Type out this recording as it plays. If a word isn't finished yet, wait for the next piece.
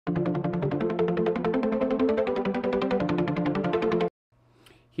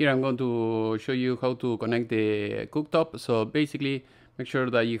Here I'm going to show you how to connect the cooktop. So basically, make sure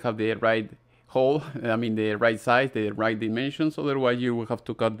that you have the right hole, the right size, the right dimensions. Otherwise, you will have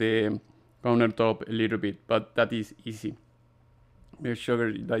to cut the countertop a little bit, but that is easy. Make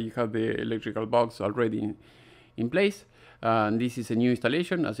sure that you have the electrical box already in place. And this is a new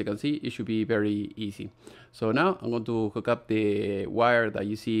installation. As you can see, it should be very easy. So now I'm going to hook up the wire that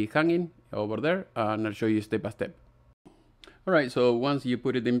you see hanging over there, and I'll show you step by step. All right, so once you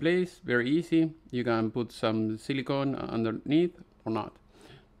put it in place, very easy. You can put some silicone underneath or not.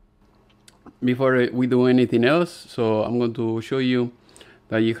 Before we do anything else, so I'm going to show you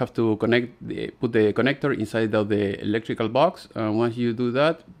that you have to put the connector inside of the electrical box. And once you do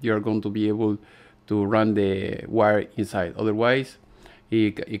that, you're going to be able to run the wire inside. Otherwise,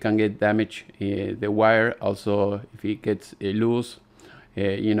 it can get damaged. The wire also, if it gets loose,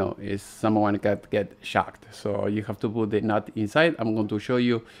 someone can get shocked. So you have to put the nut inside. I'm going to show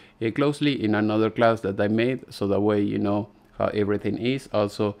you closely in another class that I made, so that way you know how everything is.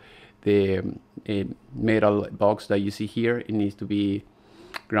 Also, the metal box that you see here, it needs to be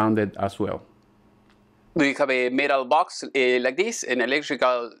grounded as well. Do you have a metal box like this, an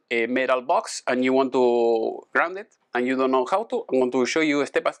electrical metal box, and you want to ground it and you don't know how to? I'm going to show you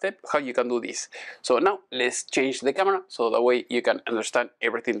step by step how you can do this. So now let's change the camera so that way you can understand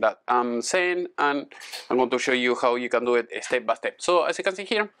everything that I'm saying, and I'm going to show you how you can do it step by step. So as you can see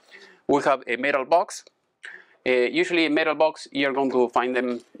here, we have a metal box. Usually metal box, you're going to find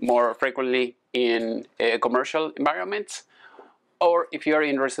them more frequently in commercial environments. Or if you're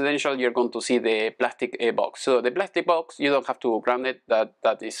in residential, you're going to see the plastic box. So the plastic box, you don't have to ground it,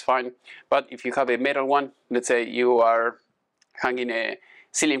 that is fine. But if you have a metal one, let's say you are hanging a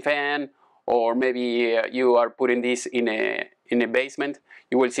ceiling fan, or maybe you are putting this in a basement,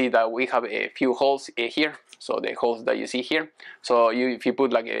 you will see that we have a few holes here. So the holes that you see here. So if you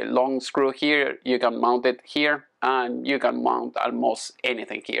put like a long screw here, you can mount it here, and you can mount almost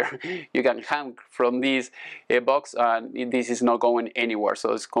anything here. You can hang from this box, and this is not going anywhere.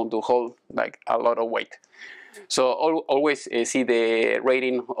 So it's going to hold like a lot of weight. So always see the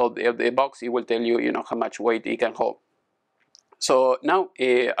rating of the box. It will tell you, how much weight it can hold. So now,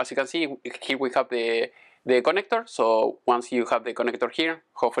 as you can see, here we have the connector. So once you have the connector here,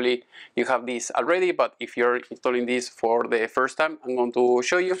 hopefully you have this already, but if you're installing this for the first time, I'm going to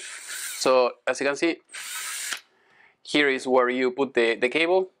show you. So as you can see, here is where you put the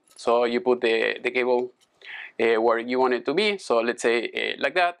cable. So you put the cable where you want it to be. So let's say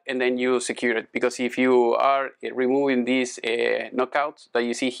like that, and then you secure it. Because if you are removing these knockouts that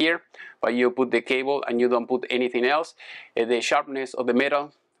you see here, but you put the cable and you don't put anything else, the sharpness of the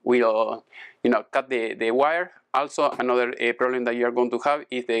metal will cut the wire. Also, another problem that you're going to have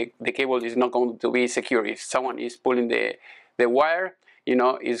is the cable is not going to be secure. If someone is pulling the wire,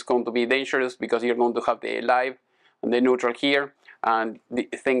 it's going to be dangerous, because you're going to have the live and the neutral here, and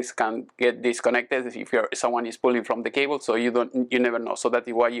things can get disconnected if someone is pulling from the cable. So you never know. So that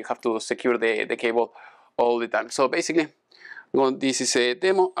is why you have to secure the cable all the time. So basically, this is a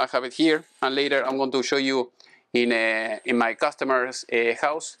demo. I have it here, and later I'm going to show you in my customer's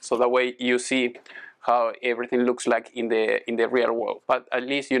house, so that way you see how everything looks like in the real world. But at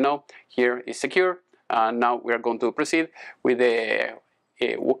least here is secure, and now we are going to proceed with the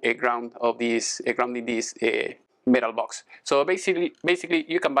grounding this metal box. So basically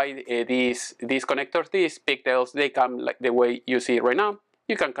you can buy these connectors, these pigtails. They come like the way you see it right now.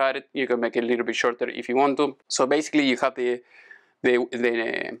 You can cut it, you can make it a little bit shorter if you want to. So basically you have the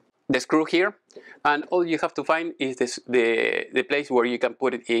screw here, and all you have to find is the place where you can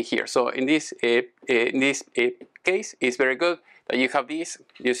put it here. So in this case, it's very good that you have this.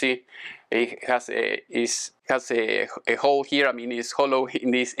 You see, it has a hole here. It's hollow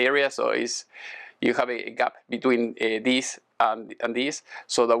in this area, so you have a gap between this and this.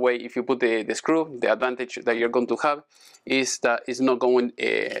 So that way, if you put the screw, the advantage that you're going to have is that it's not going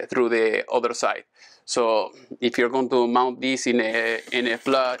through the other side. So if you're going to mount this in a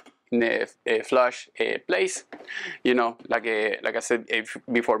flush place, like I said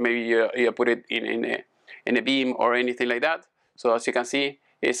before, maybe you put it in a beam or anything like that. So as you can see,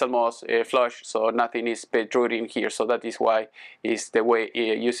 it's almost flush, so nothing is protruding here. So that is why it's the way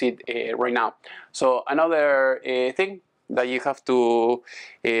you see it right now. So another thing that you have to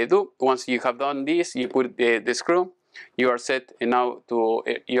do, once you have done this, you put the screw. You are set, and now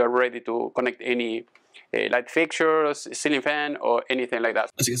you are ready to connect any light fixtures, ceiling fan, or anything like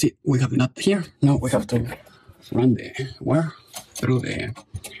that. As you can see, we have the nut here. Now we have to run the wire through the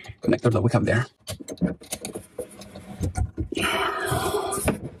connector that we have there.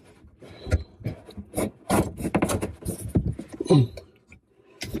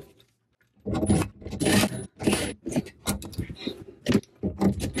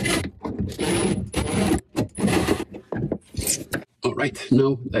 right,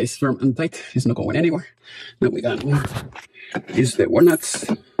 now that it's firm and tight, it's not going anywhere. Now we got use the walnuts.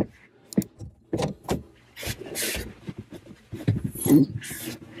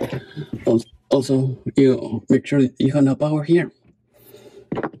 Also, you make sure you have no power here.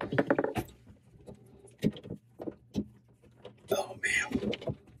 Oh man.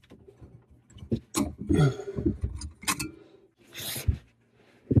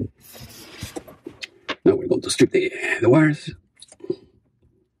 Now we're going to strip the wires.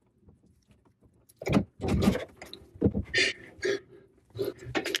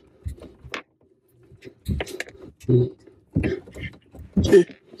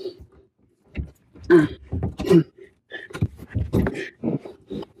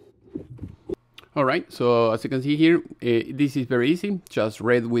 All right, so as you can see here, this is very easy. Just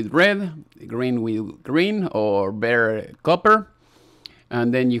red with red, green with green, or bare copper.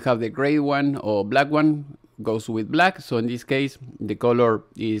 And then you have the gray one or black one goes with black. So in this case, the color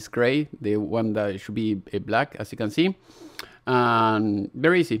is gray, the one that should be black, as you can see. And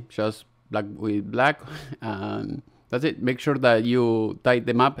very easy, just black with black, and that's it. Make sure that you tie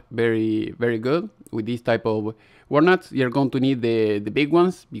them up very, very good with this type of walnuts. You're going to need the big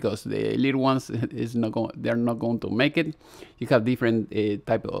ones because the little ones they're not going to make it. You have different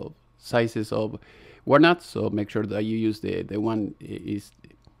type of sizes of walnuts, so make sure that you use the one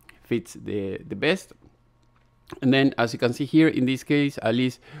fits the best. And then, as you can see here, in this case, at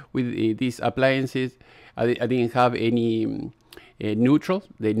least with these appliances, I didn't have any neutral.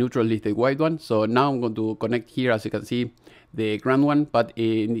 The neutral is the white one. So now I'm going to connect here, as you can see, the ground one. But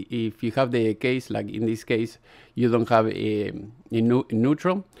if you have the case, like in this case, you don't have a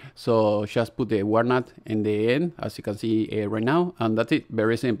neutral. So just put the walnut in the end, as you can see right now. And that's it.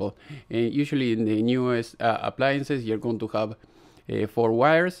 Very simple. Usually in the newest appliances, you're going to have 4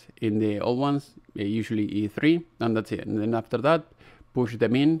 wires. In the old ones, usually 3. And that's it. And then after that, push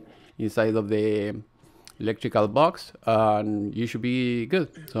them inside of the electrical box, and you should be good.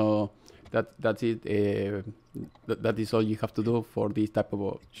 So that's it. That is all you have to do for these type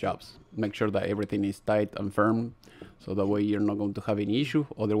of jobs. Make sure that everything is tight and firm, so that way you're not going to have any issue.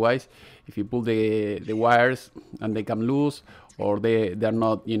 Otherwise, if you pull the wires and they come loose, or they're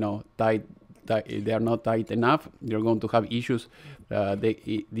not, you know, tight, they are not tight enough, you're going to have issues.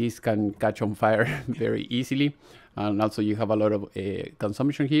 These can catch on fire very easily. And also you have a lot of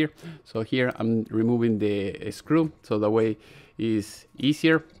consumption here. So here I'm removing the screw, so that way it's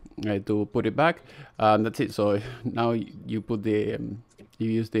easier to put it back. And that's it. So now you put you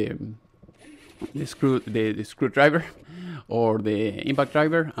use the screwdriver or the impact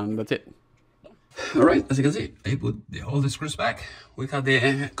driver, and that's it. All right, as you can see, I put all the screws back. We have the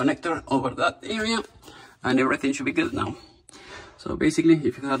connector over that area, and everything should be good now. So basically,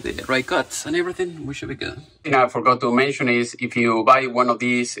 if you have the right cuts and everything, we should be good. Thing I forgot to mention is if you buy one of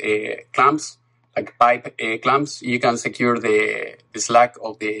these clamps, like pipe clamps, you can secure the slack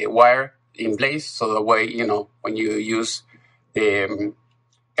of the wire in place. So that way, you know, when you use the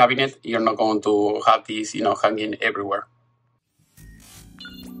cabinet, you're not going to have these, you know, hanging everywhere.